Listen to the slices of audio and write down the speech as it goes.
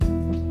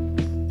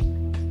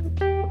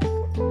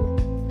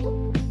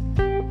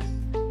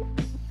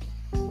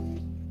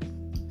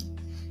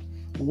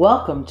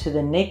Welcome to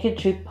the Naked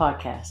Truth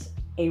Podcast,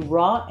 a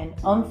raw and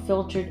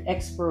unfiltered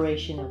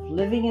exploration of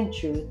living in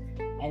truth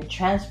and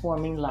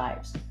transforming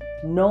lives,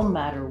 no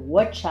matter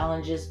what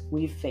challenges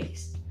we've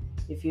faced.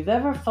 If you've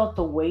ever felt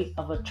the weight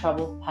of a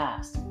troubled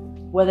past,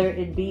 whether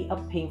it be a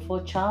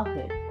painful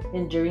childhood,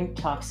 enduring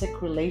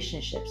toxic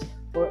relationships,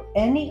 or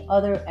any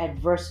other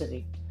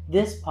adversity,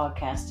 this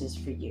podcast is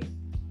for you.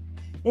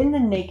 In the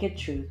Naked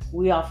Truth,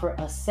 we offer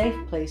a safe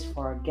place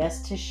for our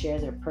guests to share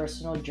their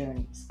personal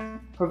journeys,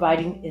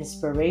 providing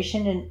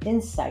inspiration and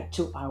insight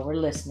to our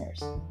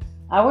listeners.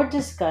 Our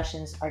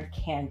discussions are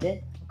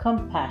candid,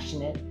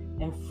 compassionate,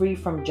 and free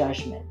from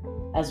judgment,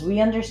 as we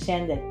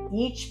understand that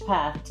each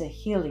path to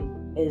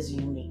healing is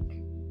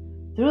unique.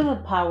 Through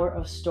the power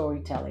of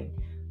storytelling,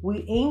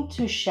 we aim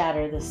to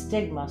shatter the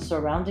stigma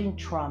surrounding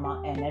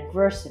trauma and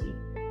adversity,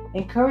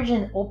 encourage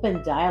an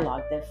open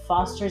dialogue that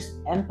fosters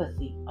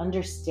empathy,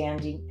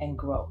 understanding, and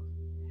growth.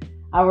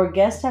 Our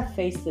guests have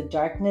faced the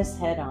darkness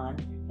head on,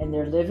 and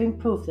they're living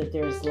proof that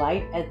there is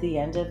light at the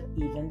end of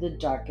even the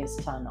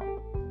darkest tunnel.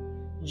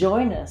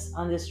 Join us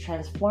on this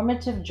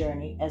transformative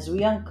journey as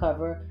we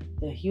uncover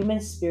the human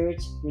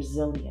spirit's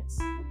resilience,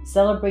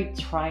 celebrate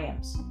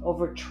triumphs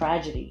over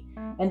tragedy,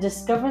 and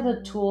discover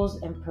the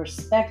tools and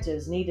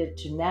perspectives needed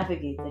to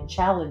navigate the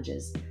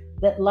challenges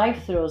that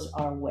life throws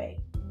our way.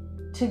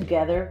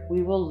 Together,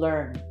 we will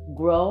learn,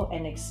 grow,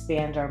 and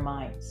expand our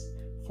minds,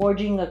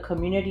 forging a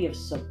community of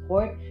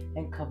support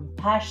and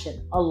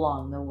compassion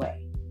along the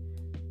way.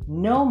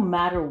 No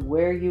matter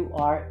where you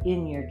are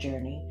in your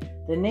journey,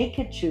 the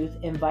Naked Truth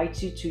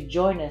invites you to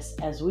join us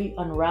as we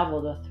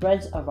unravel the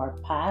threads of our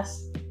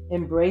past,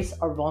 embrace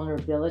our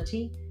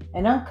vulnerability,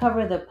 and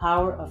uncover the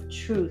power of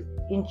truth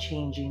in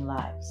changing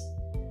lives.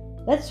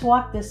 Let's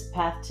walk this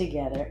path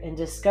together and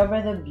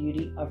discover the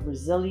beauty of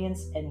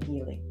resilience and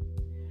healing.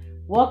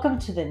 Welcome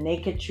to the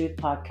Naked Truth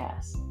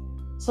Podcast.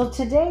 So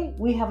today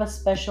we have a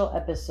special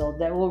episode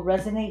that will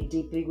resonate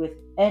deeply with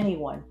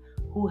anyone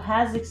who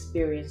has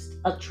experienced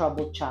a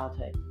troubled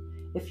childhood.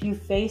 If you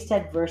faced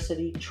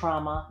adversity,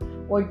 trauma,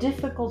 or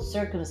difficult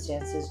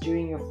circumstances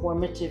during your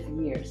formative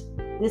years,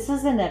 this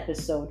is an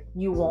episode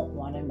you won't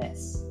want to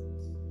miss.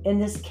 In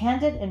this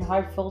candid and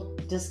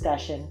heartfelt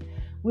discussion,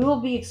 we will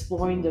be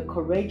exploring the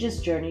courageous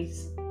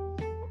journeys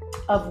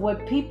of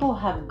what people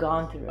have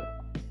gone through,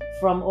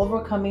 from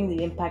overcoming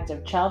the impact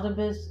of child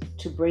abuse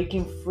to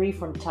breaking free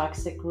from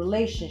toxic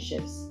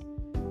relationships.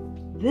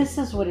 This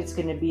is what it's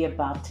going to be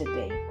about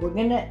today. We're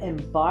going to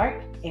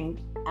embark in,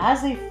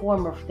 as a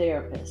former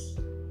therapist,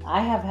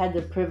 I have had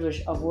the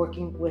privilege of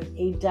working with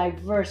a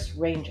diverse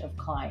range of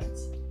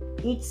clients,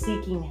 each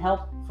seeking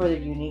help for their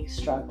unique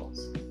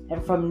struggles.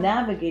 And from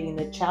navigating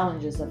the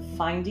challenges of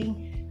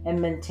finding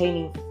and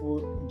maintaining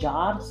full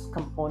jobs,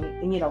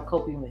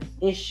 coping with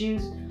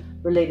issues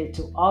related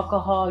to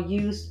alcohol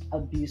use,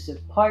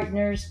 abusive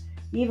partners,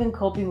 even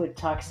coping with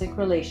toxic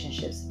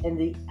relationships in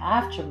the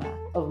aftermath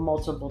of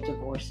multiple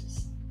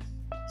divorces.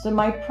 So in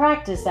my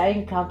practice, I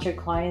encounter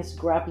clients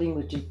grappling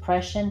with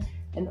depression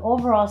and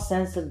overall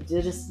sense of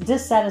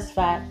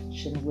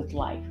dissatisfaction with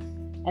life,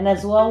 and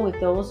as well with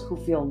those who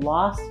feel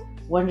lost,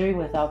 wandering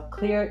without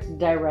clear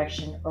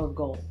direction or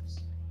goals.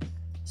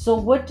 So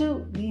what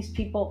do these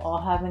people all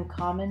have in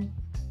common?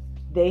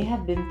 They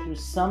have been through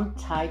some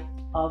type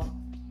of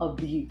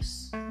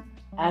abuse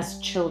as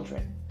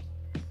children.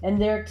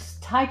 And there's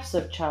types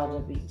of child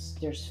abuse.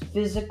 There's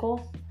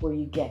physical, where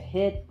you get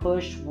hit,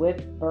 pushed,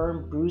 whipped,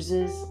 burned,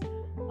 bruises.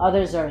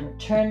 Others are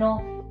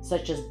internal,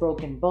 such as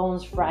broken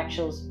bones,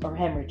 fractures, or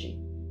hemorrhaging.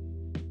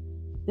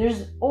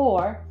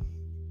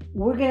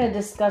 We're going to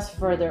discuss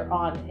further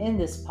on in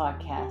this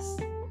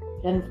podcast.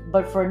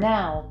 But for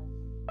now,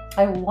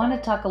 I want to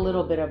talk a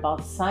little bit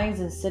about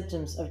signs and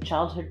symptoms of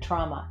childhood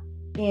trauma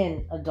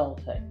in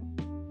adulthood.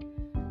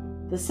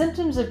 The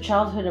symptoms of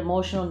childhood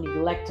emotional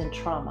neglect and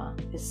trauma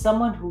is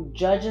someone who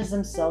judges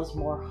themselves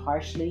more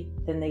harshly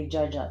than they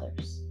judge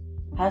others,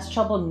 has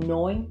trouble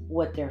knowing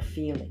what they're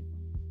feeling,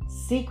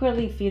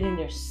 secretly feeling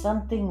there's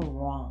something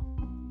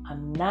wrong,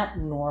 I'm not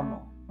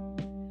normal.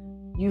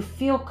 You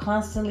feel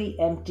constantly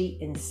empty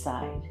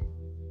inside.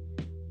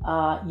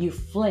 You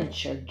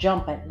flinch or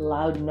jump at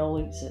loud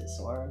noises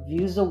or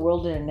views the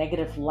world in a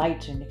negative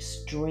light to an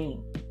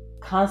extreme,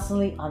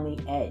 constantly on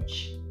the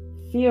edge,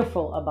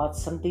 fearful about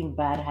something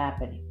bad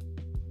happening.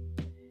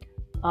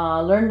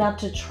 Learn not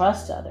to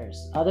trust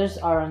others. Others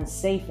are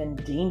unsafe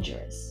and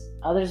dangerous.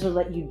 Others will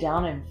let you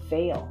down and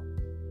fail.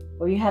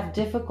 Or you have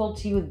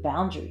difficulty with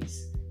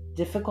boundaries,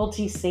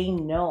 difficulty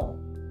saying no,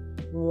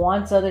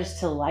 wants others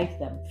to like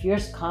them,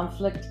 fears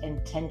conflict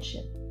and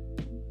tension,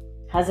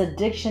 has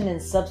addiction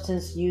and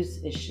substance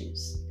use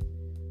issues,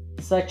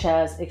 such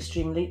as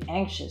extremely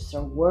anxious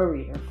or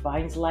worried, or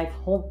finds life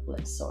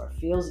hopeless, or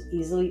feels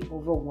easily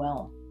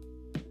overwhelmed,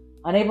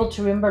 unable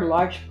to remember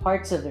large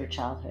parts of their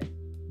childhood,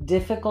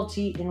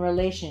 difficulty in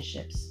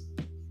relationships,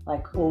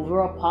 like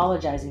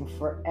over-apologizing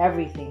for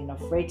everything and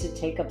afraid to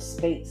take up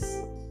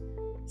space,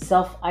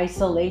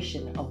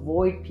 self-isolation,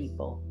 avoid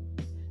people,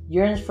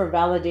 yearns for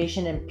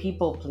validation and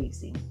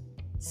people-pleasing,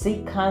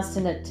 seek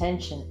constant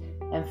attention,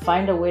 and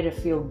find a way to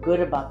feel good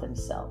about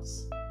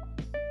themselves.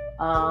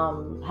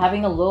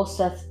 Having a low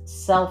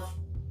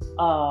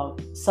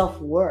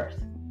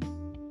self-worth,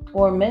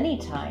 or many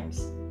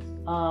times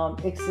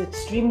it's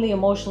extremely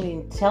emotionally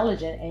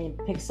intelligent and it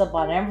picks up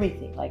on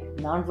everything like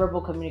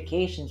nonverbal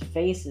communications,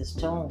 faces,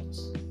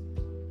 tones.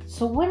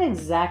 So what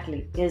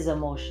exactly is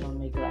emotional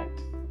neglect?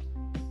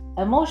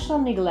 Emotional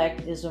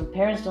neglect is when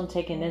parents don't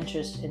take an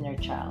interest in their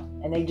child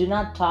and they do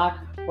not talk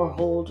or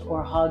hold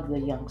or hug the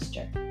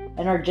youngster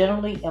and are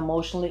generally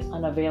emotionally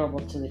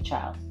unavailable to the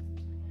child.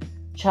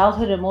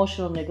 Childhood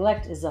emotional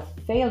neglect is a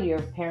failure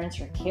of parents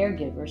or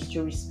caregivers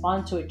to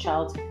respond to a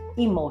child's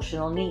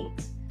emotional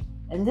needs.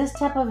 And this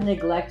type of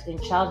neglect in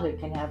childhood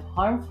can have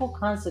harmful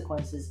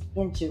consequences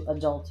into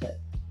adulthood.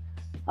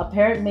 A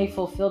parent may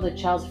fulfill the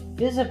child's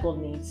physical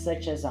needs,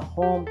 such as a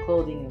home,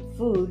 clothing, and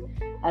food,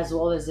 as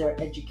well as their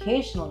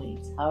educational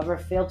needs, however,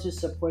 fail to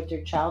support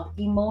their child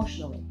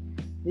emotionally,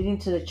 leading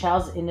to the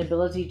child's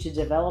inability to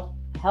develop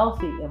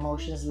healthy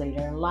emotions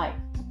later in life.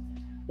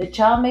 The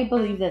child may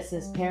believe that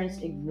since parents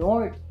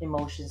ignored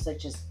emotions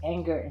such as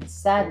anger and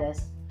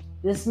sadness,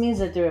 this means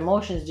that their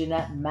emotions do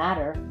not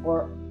matter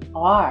or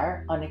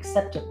are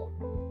unacceptable.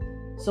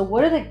 So,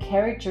 what are the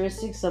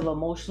characteristics of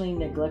emotionally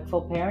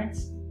neglectful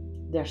parents?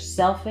 They're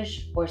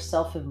selfish or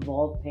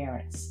self-involved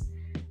parents.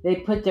 They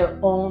put their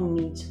own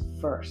needs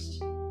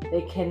first.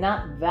 They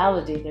cannot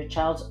validate their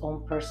child's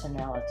own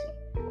personality.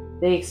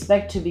 They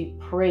expect to be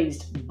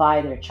praised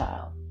by their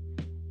child.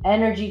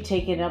 Energy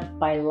taken up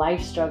by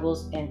life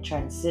struggles and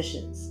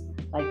transitions,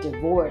 like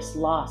divorce,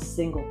 loss,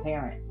 single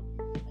parent.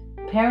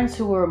 Parents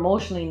who were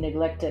emotionally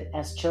neglected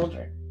as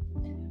children.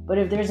 But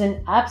if there's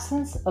an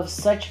absence of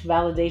such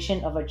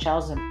validation of a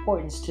child's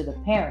importance to the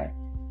parent,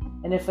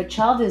 and if a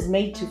child is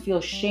made to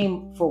feel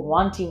shame for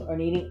wanting or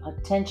needing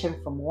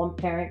attention from one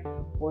parent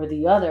or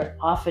the other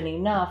often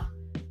enough,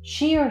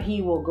 she or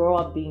he will grow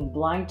up being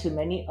blind to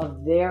many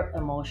of their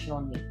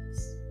emotional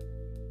needs.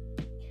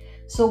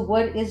 So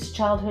what is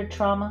childhood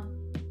trauma?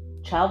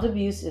 Child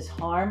abuse is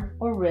harm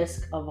or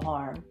risk of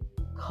harm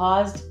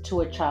caused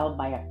to a child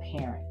by a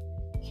parent,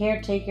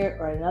 caretaker,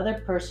 or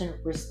another person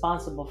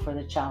responsible for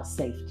the child's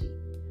safety.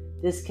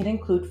 This can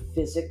include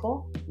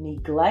physical,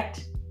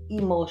 neglect,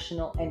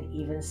 emotional, and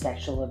even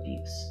sexual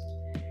abuse.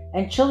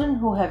 And children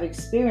who have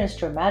experienced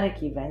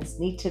traumatic events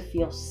need to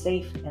feel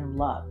safe and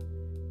loved.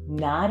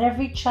 Not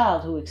every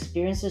child who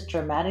experiences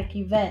traumatic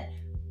event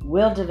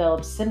will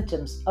develop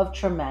symptoms of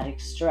traumatic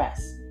stress.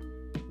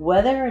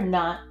 Whether or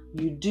not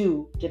you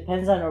do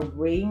depends on a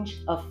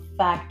range of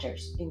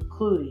factors,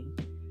 including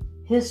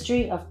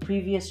history of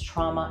previous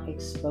trauma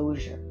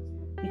exposure,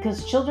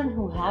 because children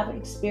who have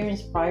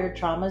experienced prior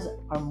traumas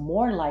are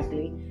more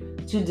likely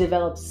to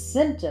develop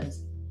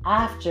symptoms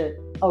after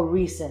a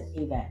recent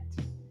event.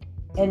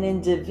 An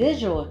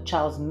individual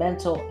child's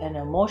mental and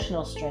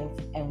emotional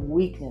strength and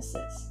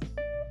weaknesses.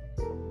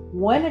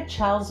 When a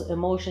child's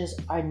emotions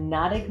are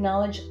not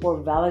acknowledged or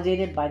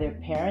validated by their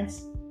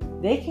parents,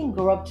 they can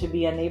grow up to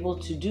be unable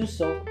to do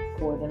so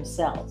for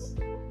themselves.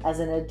 As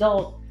an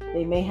adult,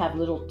 they may have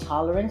little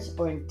tolerance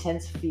or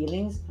intense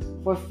feelings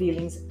for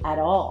feelings at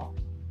all.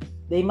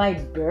 They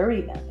might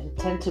bury them and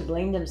tend to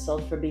blame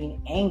themselves for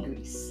being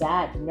angry,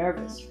 sad,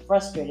 nervous,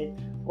 frustrated,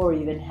 or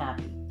even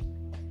happy.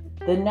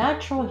 The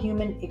natural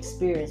human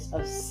experience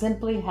of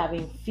simply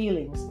having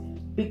feelings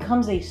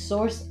becomes a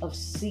source of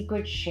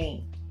secret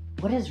shame.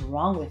 What is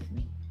wrong with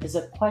me? Is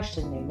a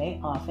question they may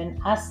often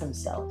ask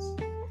themselves.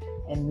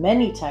 And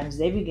many times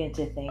they begin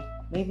to think,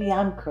 maybe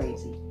I'm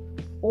crazy.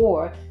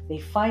 Or they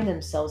find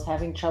themselves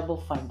having trouble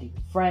finding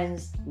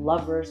friends,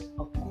 lovers,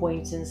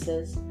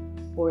 acquaintances.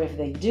 Or if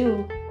they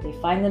do, they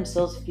find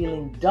themselves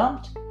feeling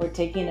dumped or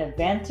taken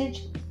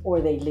advantage,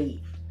 or they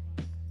leave.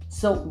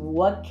 So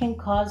what can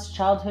cause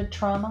childhood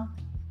trauma?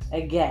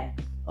 Again,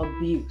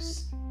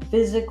 abuse,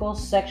 physical,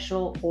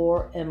 sexual,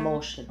 or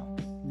emotional,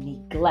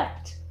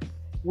 neglect,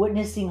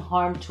 witnessing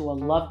harm to a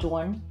loved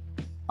one,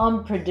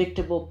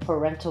 unpredictable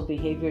parental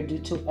behavior due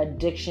to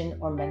addiction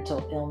or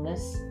mental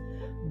illness,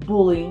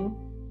 bullying,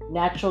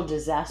 natural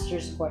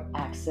disasters or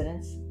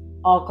accidents,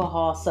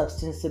 alcohol,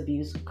 substance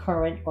abuse,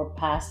 current or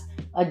past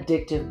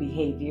addictive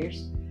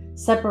behaviors,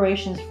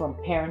 separations from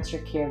parents or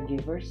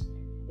caregivers,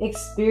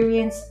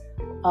 experience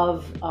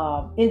of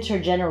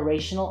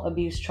intergenerational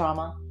abuse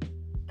trauma,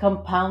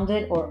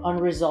 compounded or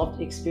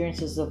unresolved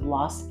experiences of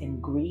loss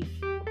and grief,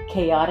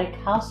 chaotic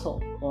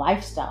household,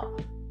 lifestyle,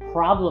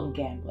 problem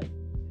gambling,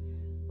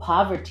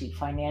 poverty,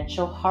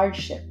 financial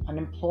hardship,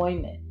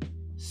 unemployment,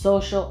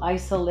 social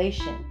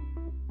isolation,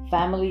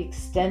 family,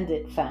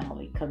 extended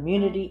family,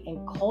 community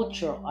and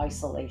cultural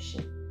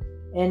isolation,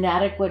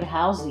 inadequate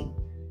housing,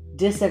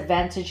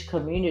 disadvantaged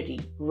community,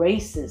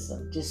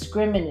 racism,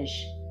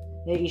 discrimination,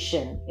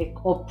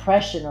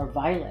 oppression or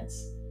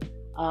violence,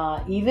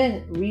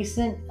 even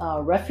recent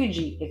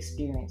refugee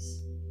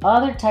experience.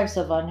 Other types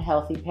of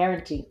unhealthy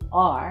parenting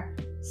are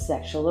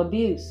sexual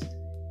abuse.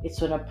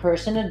 It's when a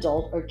person,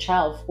 adult, or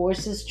child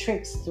forces,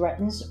 tricks,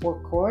 threatens,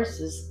 or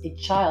coerces a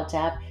child to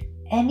have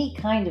any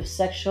kind of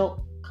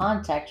sexual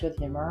contact with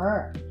him or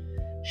her.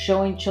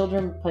 showing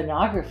children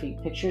pornography,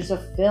 pictures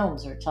of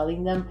films, or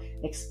telling them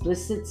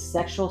explicit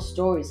sexual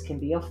stories can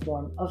be a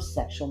form of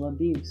sexual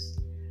abuse.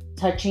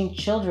 Touching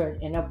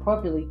children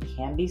inappropriately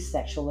can be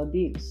sexual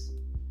abuse.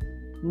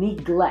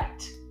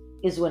 Neglect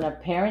is when a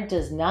parent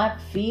does not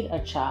feed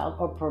a child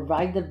or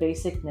provide the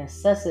basic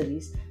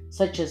necessities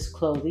such as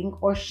clothing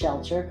or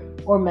shelter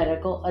or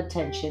medical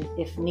attention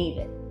if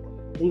needed.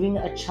 Leaving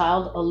a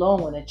child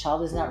alone when the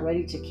child is not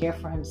ready to care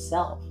for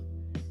himself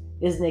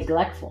is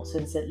neglectful,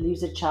 since it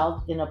leaves a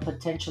child in a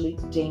potentially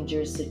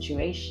dangerous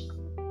situation.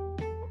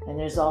 And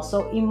there's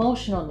also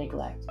emotional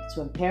neglect. It's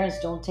when parents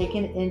don't take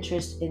an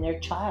interest in their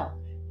child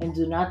and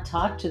do not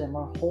talk to them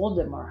or hold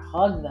them or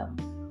hug them,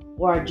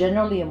 or are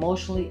generally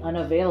emotionally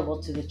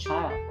unavailable to the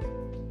child.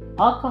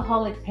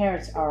 Alcoholic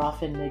parents are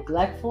often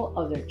neglectful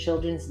of their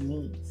children's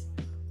needs.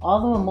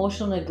 Although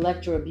emotional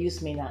neglect or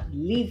abuse may not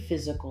leave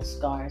physical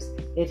scars,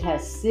 it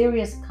has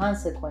serious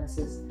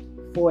consequences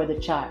for the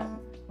child.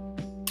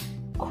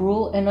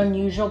 Cruel and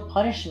unusual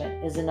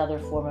punishment is another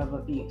form of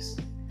abuse.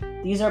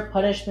 These are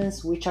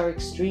punishments which are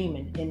extreme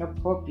and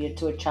inappropriate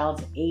to a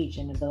child's age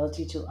and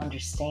ability to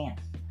understand.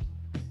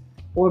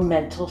 Or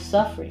mental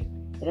suffering.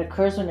 It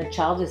occurs when a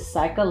child is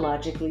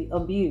psychologically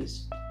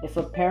abused. If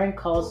a parent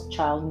calls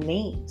child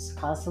names,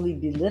 constantly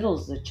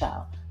belittles the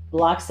child,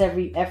 blocks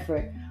every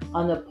effort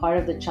on the part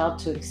of the child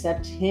to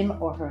accept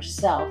him or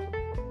herself,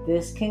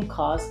 this can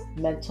cause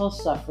mental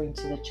suffering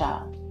to the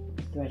child.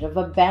 Threat of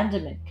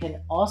abandonment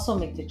can also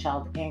make the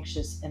child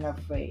anxious and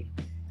afraid,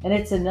 and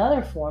it's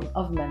another form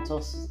of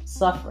mental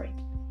suffering.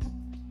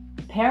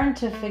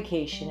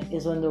 Parentification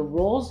is when the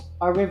roles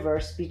are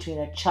reversed between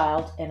a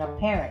child and a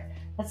parent.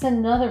 That's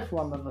another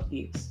form of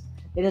abuse.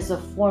 It is a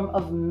form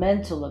of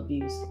mental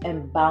abuse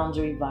and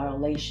boundary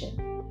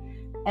violation.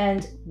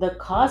 And the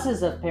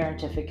causes of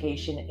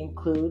parentification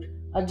include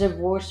a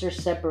divorce or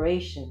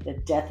separation, the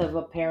death of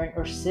a parent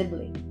or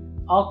sibling,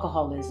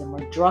 alcoholism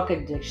or drug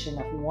addiction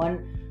of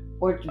one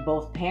or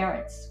both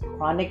parents,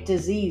 chronic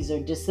disease or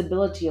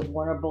disability of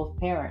one or both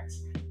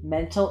parents,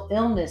 mental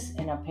illness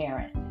in a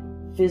parent,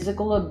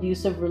 physical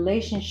abusive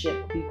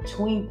relationship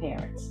between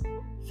parents,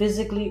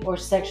 physically or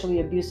sexually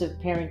abusive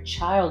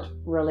parent-child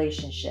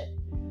relationship,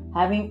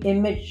 having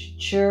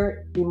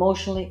immature,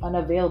 emotionally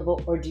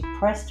unavailable, or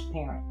depressed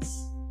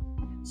parents.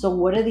 So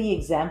what are the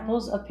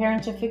examples of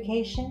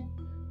parentification?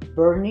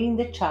 Burdening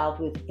the child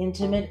with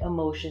intimate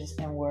emotions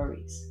and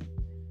worries.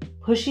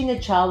 Pushing the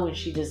child when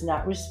she does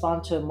not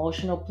respond to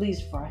emotional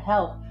pleas for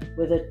help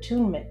with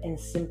attunement and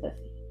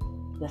sympathy.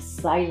 The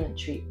silent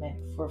treatment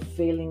for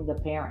failing the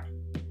parent.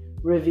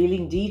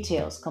 Revealing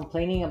details,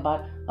 complaining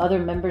about other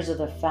members of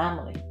the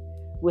family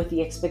with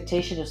the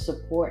expectation of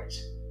support.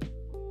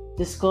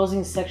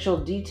 Disclosing sexual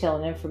detail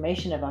and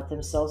information about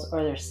themselves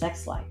or their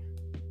sex life.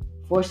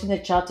 Forcing the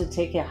child to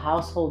take a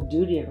household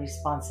duty and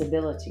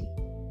responsibility.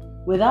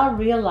 Without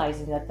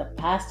realizing that the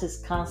past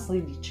is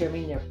constantly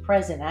determining their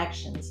present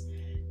actions,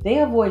 they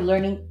avoid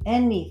learning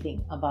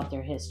anything about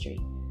their history.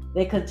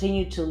 They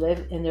continue to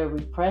live in their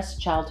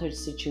repressed childhood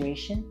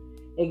situation,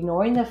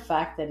 ignoring the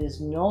fact that it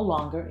no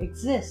longer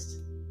exists.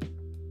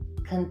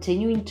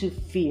 Continuing to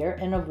fear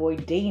and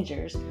avoid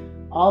dangers,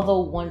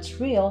 although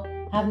once real,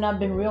 have not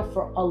been real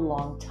for a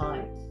long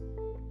time.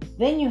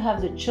 Then you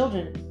have the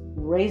children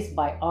raised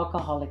by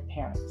alcoholic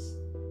parents.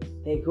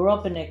 They grow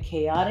up in a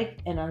chaotic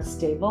and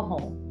unstable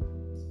home.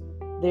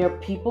 They are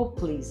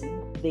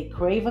people-pleasing. They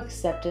crave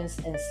acceptance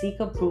and seek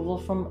approval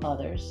from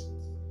others.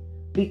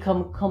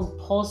 Become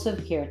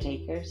compulsive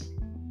caretakers.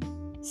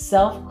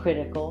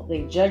 Self-critical.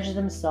 They judge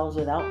themselves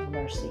without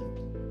mercy.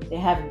 They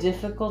have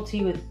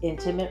difficulty with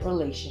intimate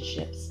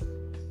relationships.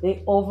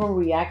 They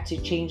overreact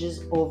to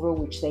changes over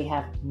which they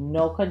have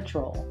no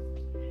control,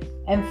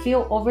 and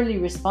feel overly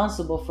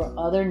responsible for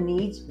other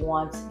needs,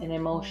 wants, and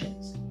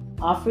emotions,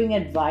 offering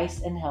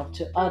advice and help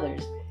to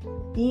others,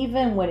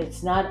 even when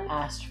it's not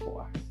asked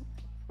for.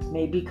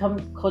 May become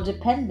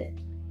codependent.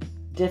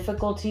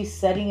 Difficulty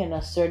setting and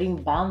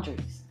asserting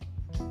boundaries.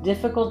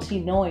 Difficulty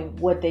knowing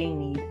what they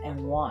need and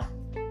want.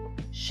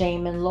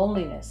 Shame and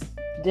loneliness.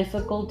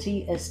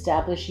 Difficulty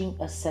establishing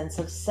a sense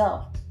of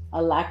self.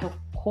 A lack of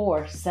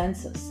core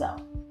sense of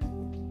self.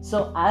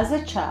 So as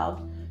a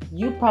child,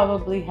 you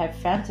probably had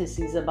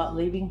fantasies about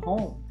leaving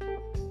home,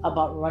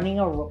 about running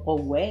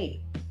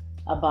away,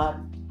 about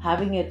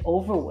having it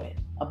over with,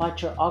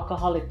 about your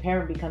alcoholic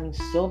parent becoming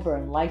sober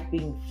and life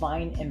being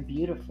fine and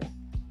beautiful.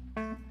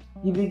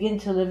 You begin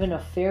to live in a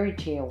fairy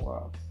tale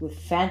world with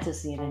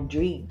fantasy and in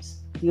dreams.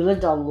 You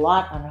lived a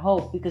lot on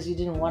hope because you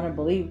didn't want to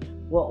believe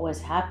what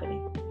was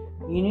happening.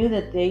 You knew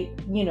that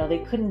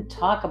they couldn't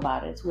talk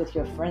about it with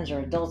your friends or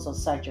adults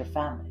outside your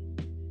family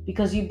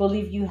because you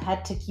believed you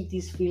had to keep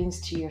these feelings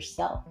to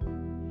yourself.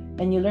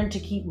 And you learned to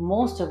keep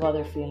most of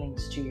other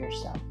feelings to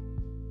yourself.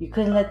 You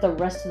couldn't let the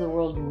rest of the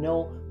world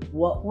know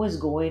what was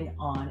going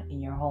on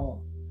in your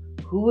home.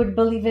 Who would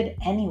believe it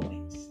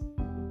anyways?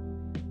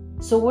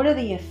 So what are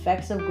the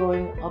effects of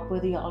growing up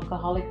with the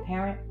alcoholic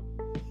parent?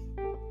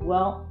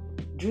 Well,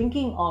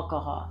 drinking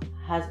alcohol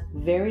has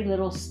very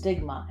little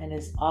stigma and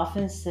is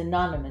often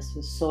synonymous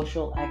with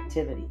social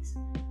activities.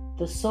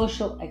 The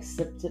social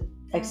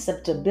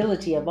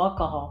acceptability of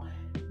alcohol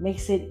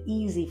makes it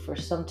easy for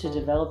some to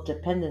develop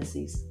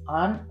dependencies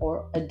on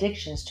or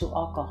addictions to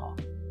alcohol.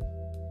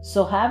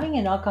 So having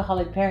an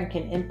alcoholic parent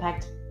can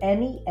impact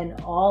any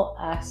and all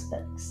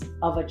aspects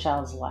of a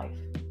child's life.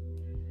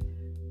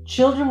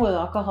 Children with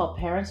alcohol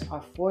parents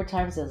are 4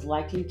 times as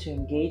likely to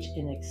engage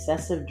in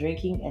excessive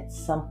drinking at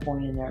some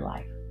point in their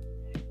life.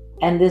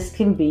 And this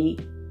can be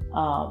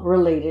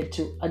related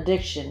to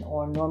addiction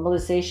or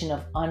normalization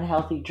of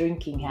unhealthy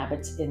drinking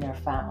habits in their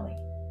family.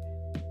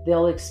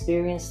 They'll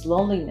experience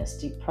loneliness,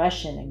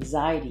 depression,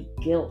 anxiety,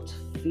 guilt,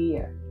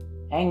 fear,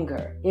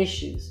 anger,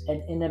 issues,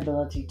 and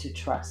inability to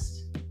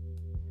trust.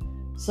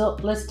 So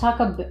let's talk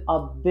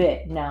a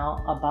bit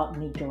now about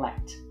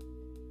neglect.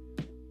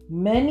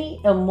 Many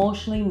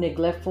emotionally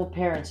neglectful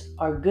parents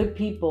are good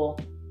people,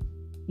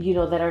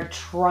 that are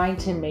trying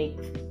to make,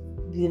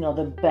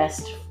 the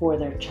best for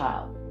their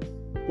child.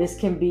 This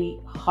can be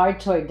hard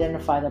to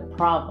identify the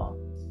problem.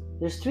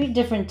 There's 3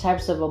 different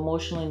types of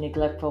emotionally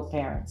neglectful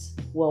parents: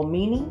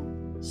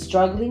 well-meaning,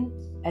 struggling,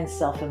 and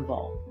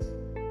self-involved.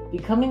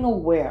 Becoming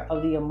aware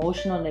of the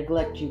emotional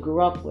neglect you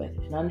grew up with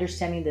and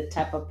understanding the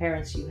type of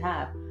parents you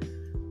have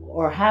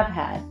or have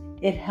had,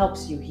 it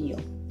helps you heal.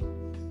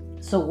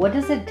 So what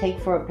does it take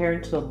for a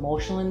parent to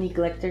emotionally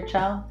neglect their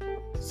child?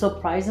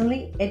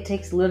 Surprisingly, it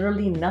takes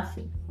literally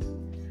nothing.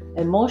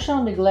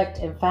 Emotional neglect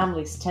in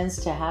families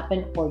tends to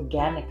happen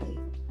organically,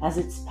 as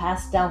it's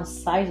passed down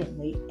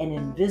silently and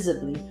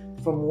invisibly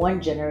from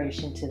one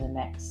generation to the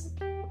next.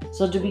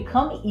 So to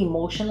become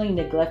emotionally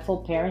neglectful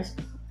parents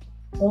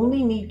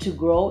only need to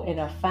grow in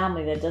a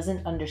family that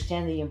doesn't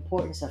understand the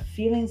importance of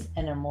feelings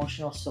and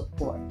emotional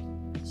support.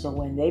 So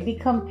when they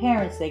become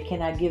parents, they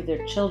cannot give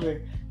their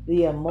children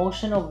the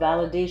emotional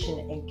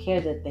validation and care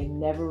that they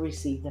never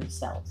received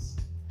themselves.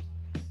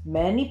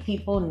 Many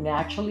people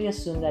naturally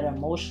assume that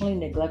emotionally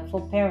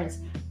neglectful parents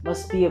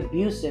must be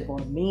abusive or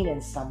mean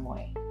in some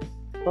way.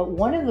 But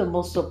one of the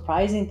most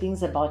surprising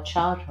things about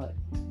childhood,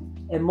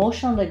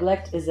 emotional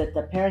neglect, is that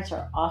the parents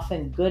are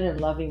often good and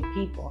loving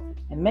people,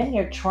 and many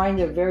are trying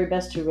their very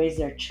best to raise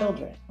their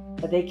children,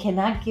 but they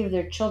cannot give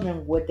their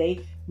children what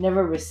they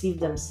never received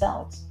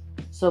themselves.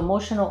 So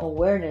emotional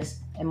awareness,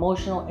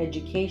 emotional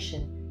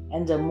education,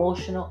 and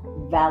emotional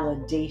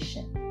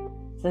validation.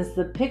 Since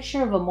the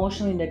picture of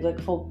emotionally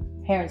neglectful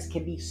parents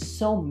can be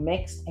so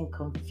mixed and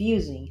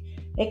confusing,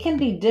 it can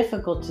be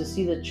difficult to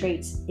see the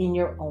traits in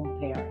your own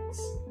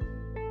parents.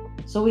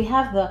 So we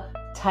have the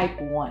type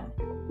 1,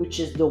 which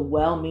is the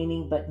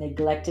well-meaning but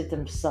neglected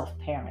themselves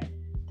parent.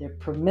 They're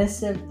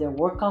permissive, they're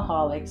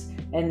workaholics,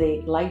 and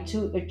they like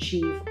to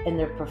achieve, and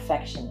they're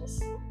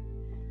perfectionists.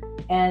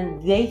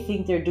 And they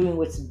think they're doing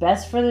what's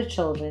best for their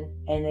children,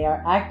 and they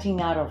are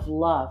acting out of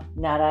love,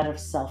 not out of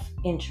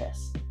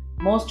self-interest.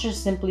 Most are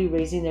simply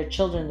raising their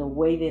children the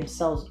way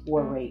themselves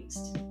were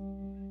raised.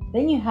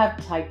 Then you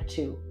have type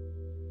 2,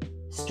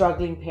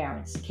 struggling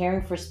parents,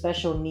 caring for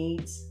special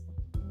needs,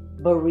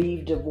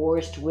 bereaved,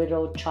 divorced,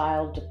 widowed,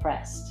 child,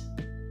 depressed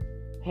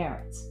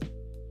parents.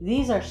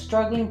 These are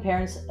struggling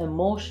parents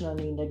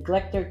emotionally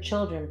neglect their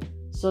children,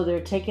 so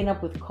they're taken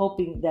up with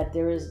coping that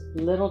there is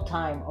little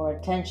time or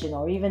attention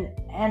or even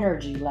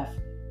energy left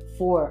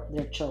for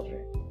their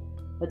children.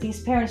 But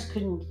these parents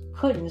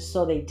couldn't,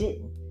 so they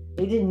didn't.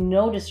 They didn't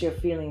notice your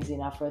feelings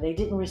enough, or they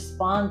didn't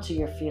respond to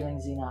your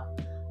feelings enough.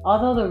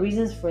 Although the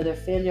reasons for their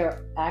failure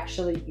are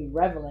actually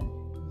irrelevant,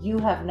 you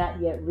have not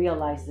yet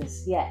realized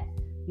this yet.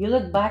 You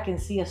look back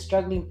and see a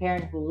struggling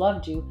parent who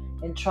loved you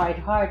and tried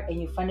hard,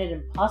 and you find it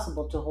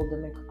impossible to hold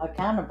them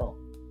accountable.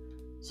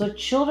 So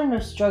children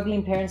of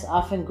struggling parents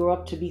often grow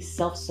up to be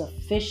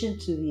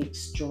self-sufficient to the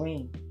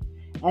extreme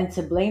and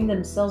to blame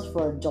themselves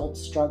for adult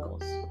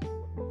struggles.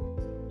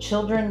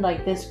 Children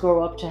like this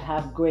grow up to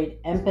have great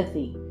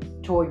empathy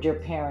toward your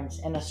parents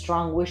and a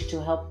strong wish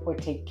to help or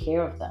take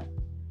care of them.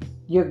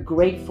 You're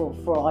grateful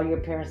for all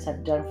your parents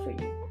have done for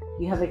you.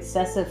 You have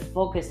excessive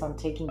focus on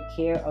taking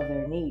care of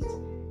their needs,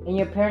 and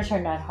your parents are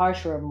not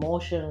harsh or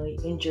emotionally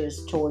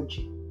injurious towards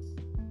you.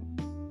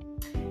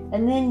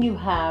 And then you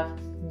have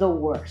the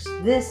worst.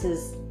 This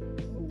is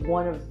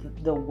one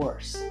of the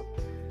worst,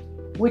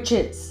 which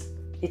is,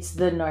 it's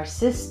the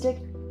narcissistic,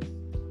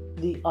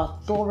 the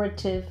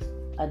authoritative,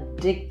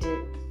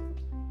 addicted,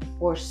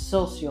 or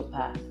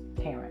sociopath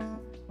parent.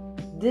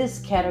 This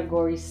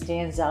category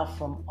stands out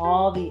from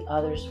all the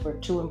others for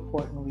 2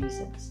 important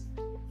reasons.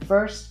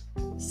 First,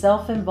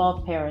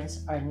 self-involved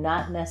parents are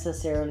not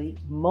necessarily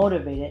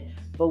motivated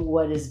by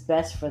what is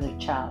best for their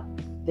child.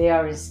 They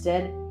are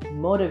instead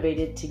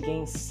motivated to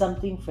gain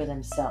something for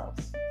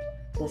themselves.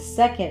 The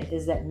second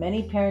is that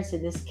many parents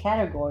in this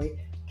category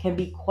can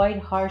be quite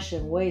harsh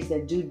in ways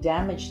that do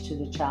damage to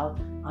the child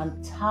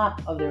on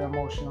top of their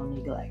emotional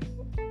neglect.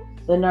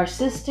 The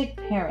narcissistic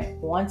parent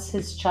wants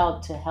his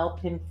child to help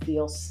him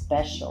feel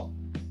special.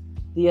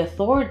 The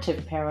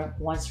authoritative parent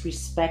wants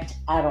respect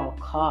at all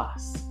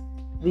costs.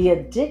 The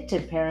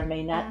addicted parent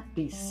may not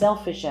be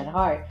selfish at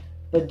heart,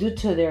 but due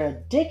to their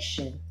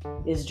addiction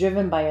is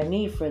driven by a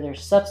need for their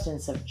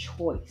substance of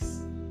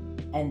choice.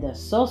 And the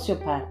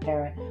sociopath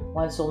parent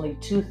wants only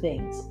two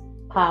things: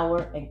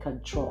 power and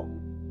control.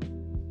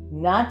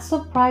 Not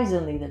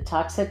surprisingly, the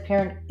toxic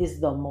parent is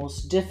the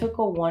most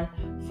difficult one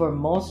for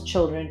most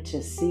children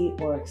to see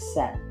or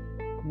accept.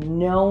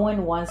 No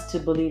one wants to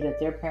believe that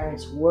their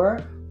parents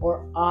were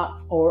or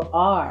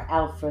are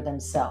out for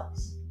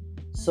themselves.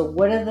 So,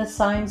 what are the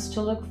signs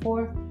to look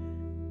for?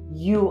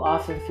 You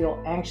often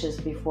feel anxious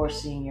before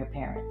seeing your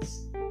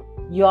parents.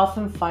 You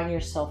often find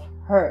yourself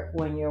hurt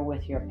when you're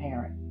with your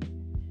parent.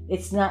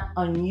 It's not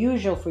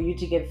unusual for you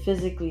to get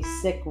physically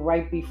sick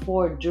right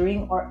before,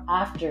 during, or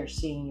after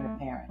seeing your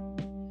parent.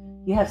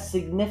 You have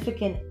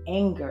significant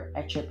anger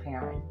at your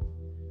parent.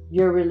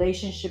 Your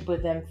relationship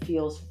with them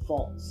feels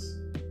false.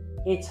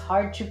 It's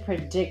hard to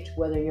predict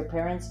whether your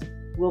parents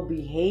will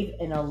behave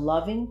in a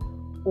loving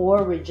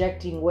or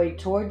rejecting way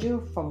toward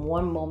you from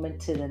one moment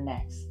to the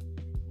next.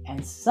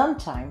 And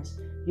sometimes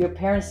your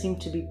parents seem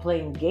to be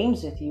playing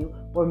games with you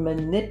or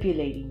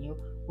manipulating you,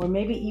 or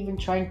maybe even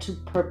trying to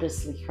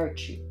purposely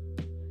hurt you.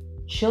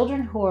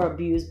 Children who are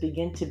abused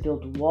begin to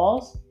build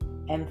walls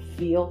and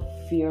feel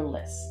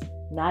fearless.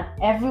 Not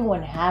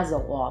everyone has a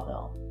wall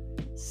though.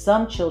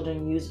 Some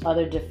children use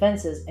other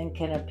defenses and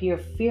can appear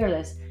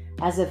fearless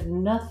as if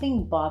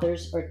nothing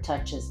bothers or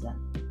touches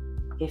them.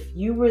 If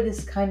you were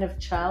this kind of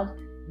child,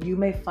 you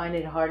may find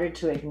it harder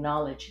to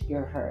acknowledge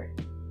your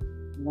hurt.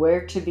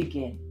 Where to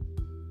begin?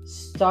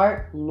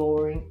 Start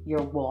lowering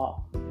your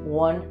wall,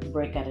 one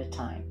brick at a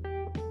time.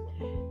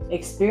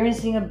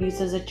 Experiencing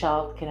abuse as a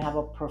child can have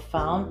a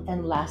profound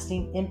and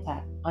lasting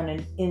impact on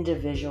an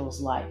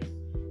individual's life.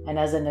 And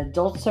as an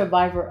adult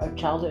survivor of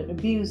childhood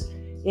abuse,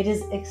 it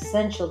is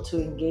essential to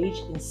engage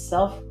in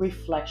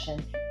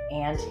self-reflection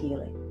and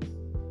healing.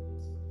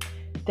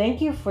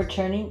 Thank you for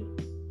tuning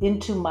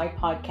into my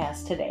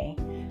podcast today.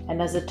 And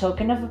as a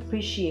token of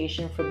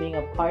appreciation for being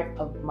a part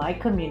of my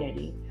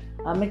community,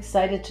 I'm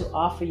excited to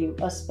offer you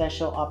a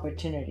special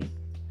opportunity.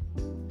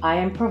 I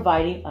am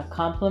providing a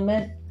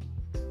complimentary,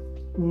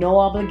 no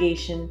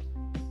obligation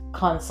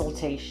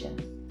consultation.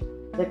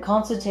 The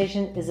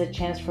consultation is a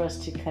chance for us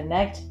to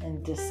connect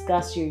and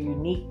discuss your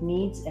unique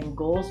needs and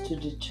goals to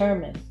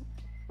determine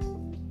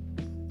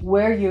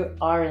where you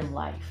are in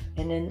life.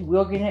 And then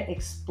we're going to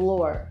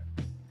explore,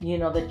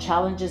 the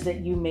challenges that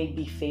you may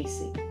be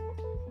facing.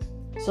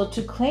 So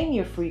to claim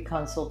your free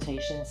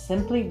consultation,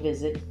 simply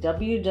visit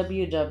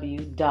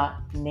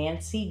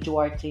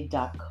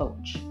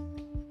www.nancyduarte.coach.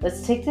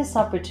 Let's take this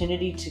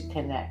opportunity to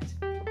connect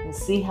and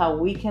see how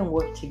we can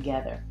work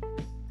together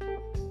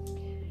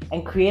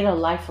and create a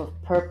life of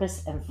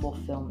purpose and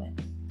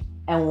fulfillment.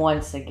 And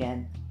once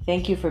again,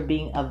 thank you for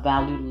being a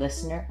valued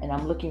listener, and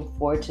I'm looking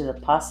forward to the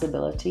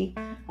possibility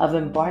of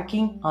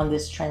embarking on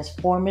this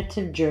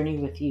transformative journey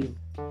with you.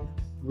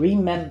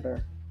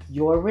 Remember,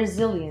 your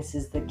resilience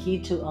is the key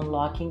to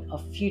unlocking a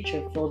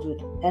future filled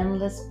with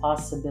endless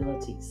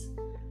possibilities.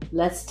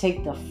 Let's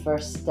take the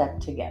first step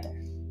together.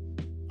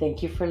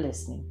 Thank you for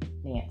listening,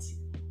 Nancy.